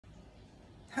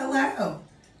Hello,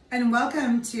 and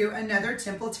welcome to another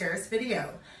Temple Terrace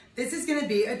video. This is going to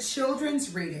be a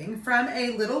children's reading from a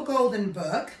little golden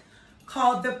book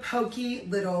called The Poky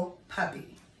Little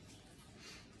Puppy.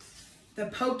 The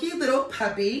Poky Little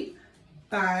Puppy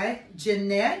by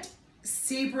Janette,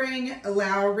 Sebring,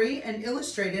 Lowrey, and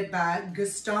illustrated by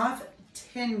Gustafson,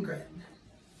 Tenggren.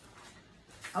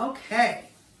 Okay.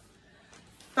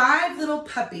 5 little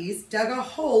puppies dug a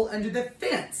hole under the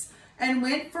fence and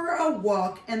went for a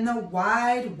walk in the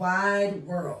wide, wide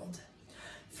world.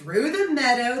 Through the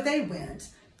meadow they went,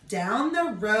 down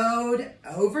the road,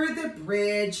 over the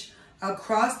bridge,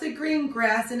 across the green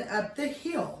grass and up the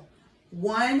hill,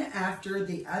 one after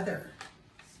the other.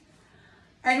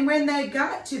 And when they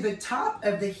got to the top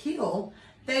of the hill,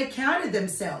 they counted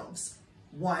themselves.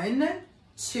 1,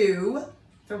 2,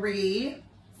 3,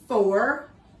 4.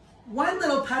 One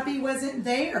little puppy wasn't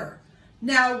there.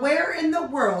 Now, where in the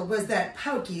world was that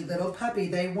poky little puppy,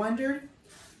 they wondered,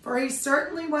 for he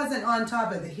certainly wasn't on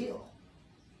top of the hill.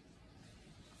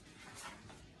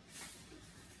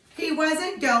 He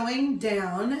wasn't going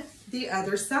down the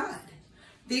other side.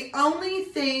 The only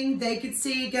thing they could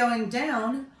see going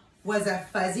down was a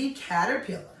fuzzy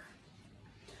caterpillar.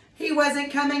 He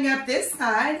wasn't coming up this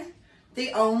side.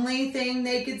 The only thing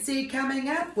they could see coming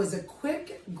up was a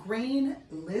quick green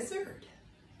lizard.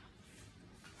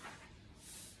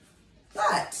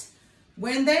 But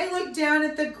when they looked down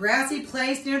at the grassy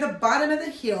place near the bottom of the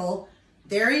hill,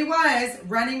 there he was,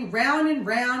 running round and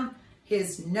round,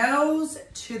 his nose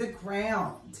to the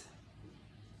ground.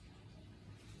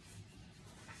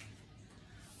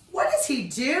 "What is he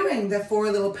doing?" the 4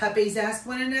 little puppies asked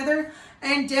one another,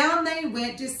 and down they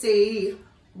went to see.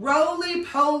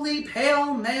 Roly-poly,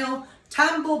 pale-male,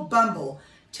 tumble-bumble,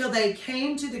 till they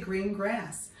came to the green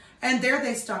grass, and there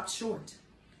they stopped short.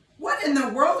 "What in the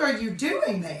world are you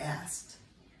doing?" they asked.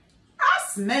 "I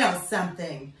smell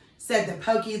something," said the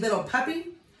poky little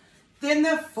puppy. Then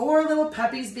the 4 little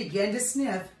puppies began to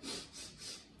sniff.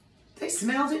 They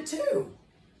smelled it too.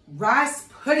 "Rice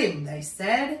pudding," they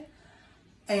said.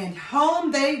 And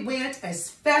home they went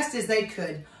as fast as they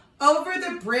could, over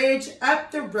the bridge, up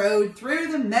the road,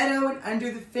 through the meadow and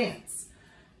under the fence.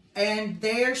 And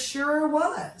there sure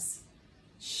was,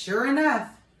 sure enough,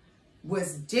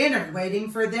 was dinner waiting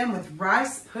for them with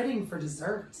rice pudding for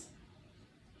dessert.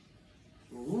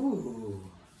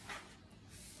 Ooh.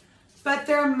 But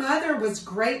their mother was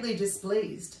greatly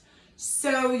displeased.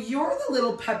 "So you're the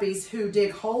little puppies who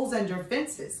dig holes under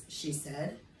fences," she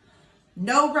said.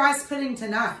 "No rice pudding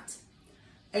tonight."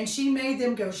 And she made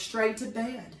them go straight to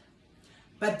bed.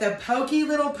 But the poky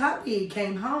little puppy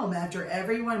came home after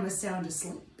everyone was sound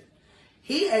asleep.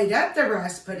 He ate up the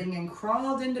rice pudding and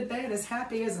crawled into bed as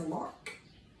happy as a lark.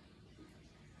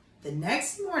 The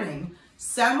next morning,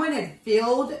 someone had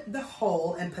filled the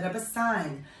hole and put up a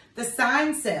sign. The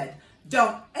sign said,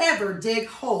 "Don't ever dig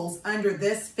holes under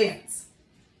this fence."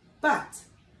 But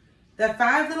the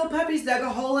 5 little puppies dug a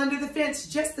hole under the fence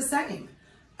just the same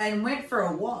and went for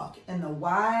a walk in the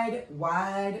wide,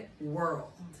 wide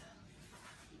world.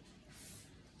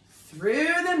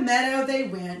 Through the meadow they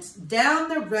went, down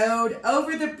the road,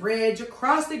 over the bridge,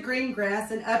 across the green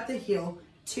grass, and up the hill,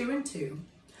 2 and 2.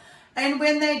 And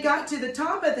when they got to the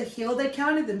top of the hill, they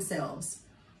counted themselves.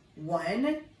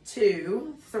 1,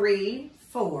 2, 3,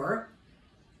 4.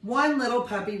 One little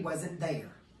puppy wasn't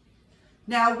there.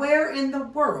 Now, where in the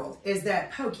world is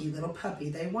that poky little puppy,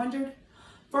 they wondered,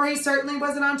 for he certainly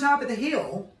wasn't on top of the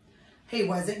hill. He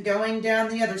wasn't going down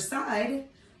the other side.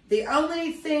 The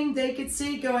only thing they could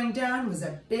see going down was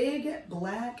a big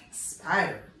black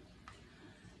spider.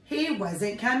 He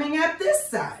wasn't coming up this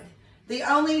side. The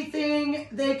only thing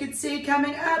they could see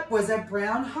coming up was a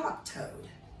brown hawk toad.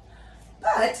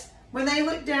 But when they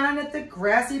looked down at the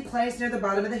grassy place near the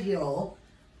bottom of the hill,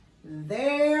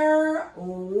 there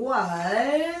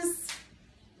was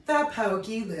the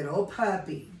poky little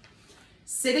puppy,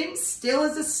 sitting still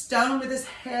as a stone with his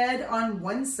head on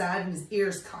one side and his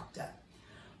ears cocked up.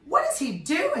 "What is he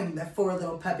doing?" the 4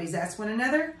 little puppies asked one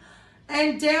another,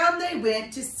 and down they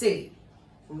went to see.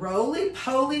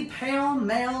 Roly-poly,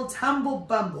 pale-male,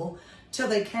 tumble-bumble, till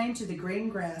they came to the green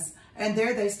grass, and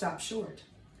there they stopped short.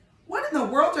 "What in the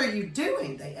world are you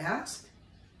doing?" they asked.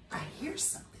 "I hear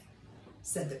something,"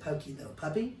 said the poky little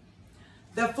puppy.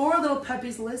 The 4 little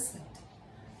puppies listened,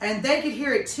 and they could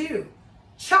hear it too.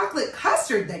 "Chocolate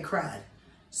custard," they cried.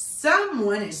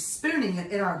 "Someone is spooning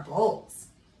it in our bowls."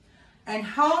 And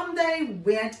home they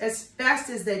went as fast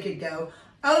as they could go,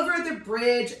 over the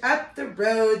bridge, up the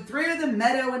road, through the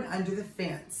meadow and under the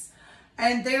fence.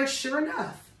 And there, sure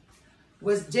enough,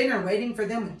 was dinner waiting for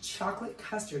them with chocolate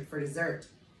custard for dessert.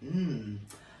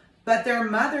 But their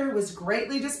mother was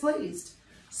greatly displeased.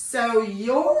 "So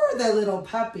you're the little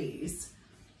puppies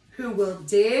who will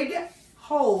dig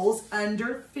holes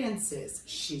under fences,"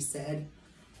 she said.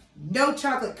 "No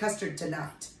chocolate custard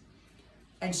tonight."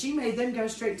 And she made them go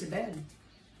straight to bed.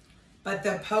 But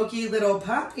the Poky Little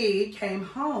Puppy came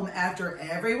home after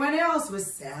everyone else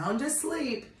was sound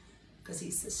asleep, because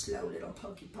he's a slow little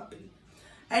pokey puppy.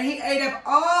 And he ate up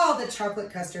all the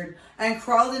chocolate custard and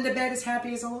crawled into bed as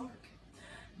happy as a lark.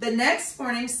 The next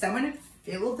morning, someone had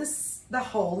filled the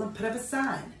hole and put up a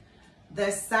sign.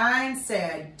 The sign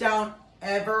said, "Don't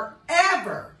ever,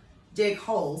 ever dig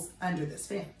holes under this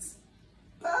fence."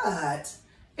 But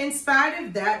in spite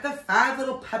of that, the 5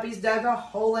 little puppies dug a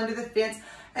hole under the fence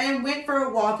and went for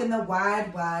a walk in the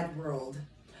wide, wide world.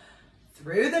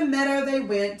 Through the meadow they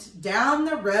went, down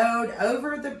the road,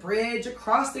 over the bridge,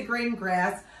 across the green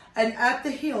grass, and up the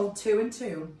hill 2 and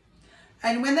 2.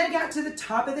 And when they got to the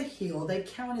top of the hill, they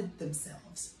counted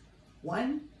themselves.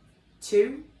 1,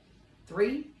 2,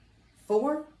 3,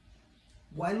 4.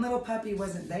 One little puppy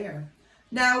wasn't there.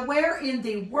 Now, where in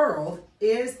the world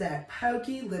is that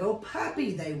Poky Little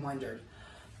Puppy, they wondered,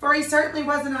 for he certainly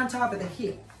wasn't on top of the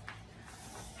hill.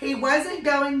 He wasn't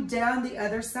going down the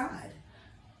other side.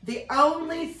 The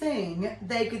only thing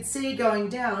they could see going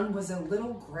down was a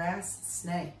little grass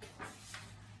snake.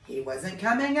 He wasn't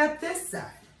coming up this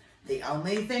side. The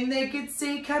only thing they could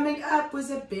see coming up was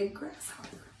a big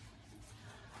grasshopper.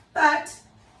 But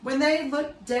when they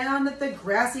looked down at the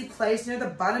grassy place near the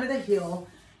bottom of the hill,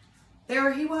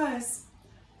 there he was,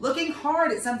 looking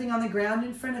hard at something on the ground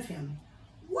in front of him.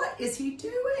 "What is he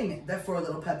doing?" the 4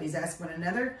 little puppies asked one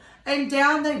another, and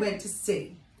down they went to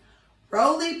see.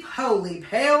 Roly-poly,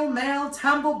 pale-male,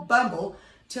 tumble-bumble,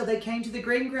 till they came to the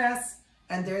green grass,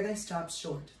 and there they stopped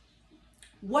short.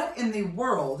 "What in the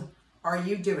world are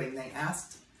you doing?" they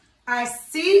asked. "I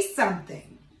see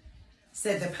something,"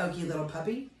 said the Poky Little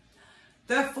Puppy.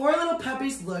 The 4 little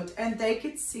puppies looked, and they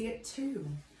could see it too.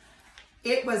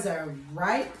 It was a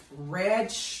ripe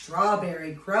red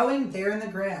strawberry growing there in the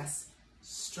grass.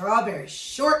 "Strawberry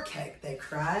shortcake," they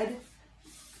cried.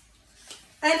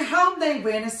 And home they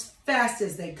went as fast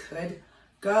as they could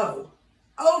go,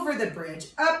 over the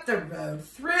bridge, up the road,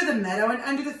 through the meadow, and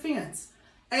under the fence.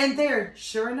 And there,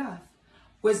 sure enough,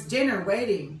 was dinner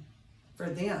waiting for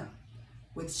them,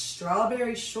 with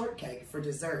strawberry shortcake for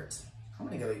dessert. I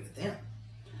want to go eat with them.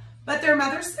 But their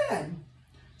mother said,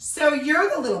 "So you're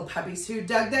the little puppies who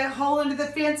dug that hole under the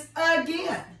fence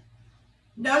again.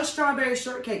 No strawberry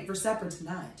shortcake for supper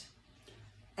tonight."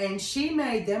 And she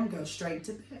made them go straight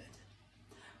to bed.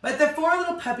 But the 4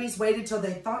 little puppies waited till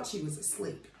they thought she was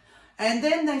asleep. And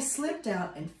then they slipped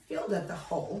out and filled up the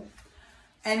hole.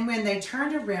 And when they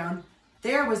turned around,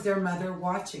 there was their mother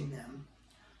watching them.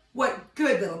 "What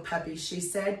good little puppies," she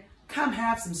said. "Come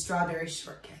have some strawberry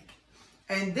shortcake."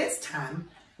 And this time,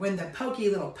 when the Poky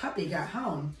Little Puppy got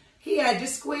home, he had to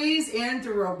squeeze in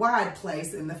through a wide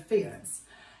place in the fence.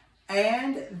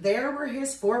 And there were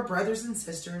his 4 brothers and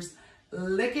sisters,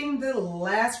 licking the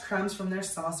last crumbs from their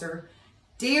saucer.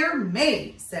 "Dear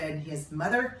me," said his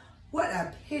mother, "what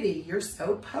a pity you're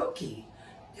so poky.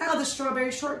 Now the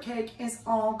strawberry shortcake is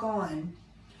all gone."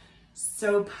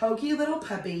 So Poky Little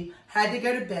Puppy had to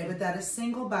go to bed without a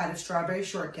single bite of strawberry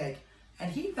shortcake,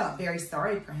 and he felt very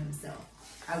sorry for himself.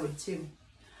 I would too.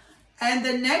 And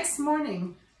the next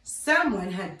morning,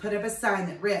 someone had put up a sign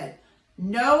that read,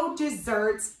 "No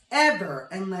desserts ever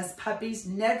unless puppies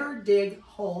never dig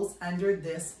holes under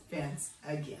this fence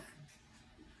again."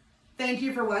 Thank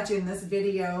you for watching this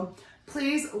video.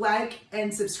 Please like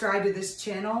and subscribe to this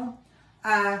channel.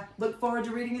 I look forward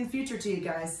to reading in the future to you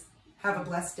guys. Have a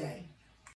blessed day.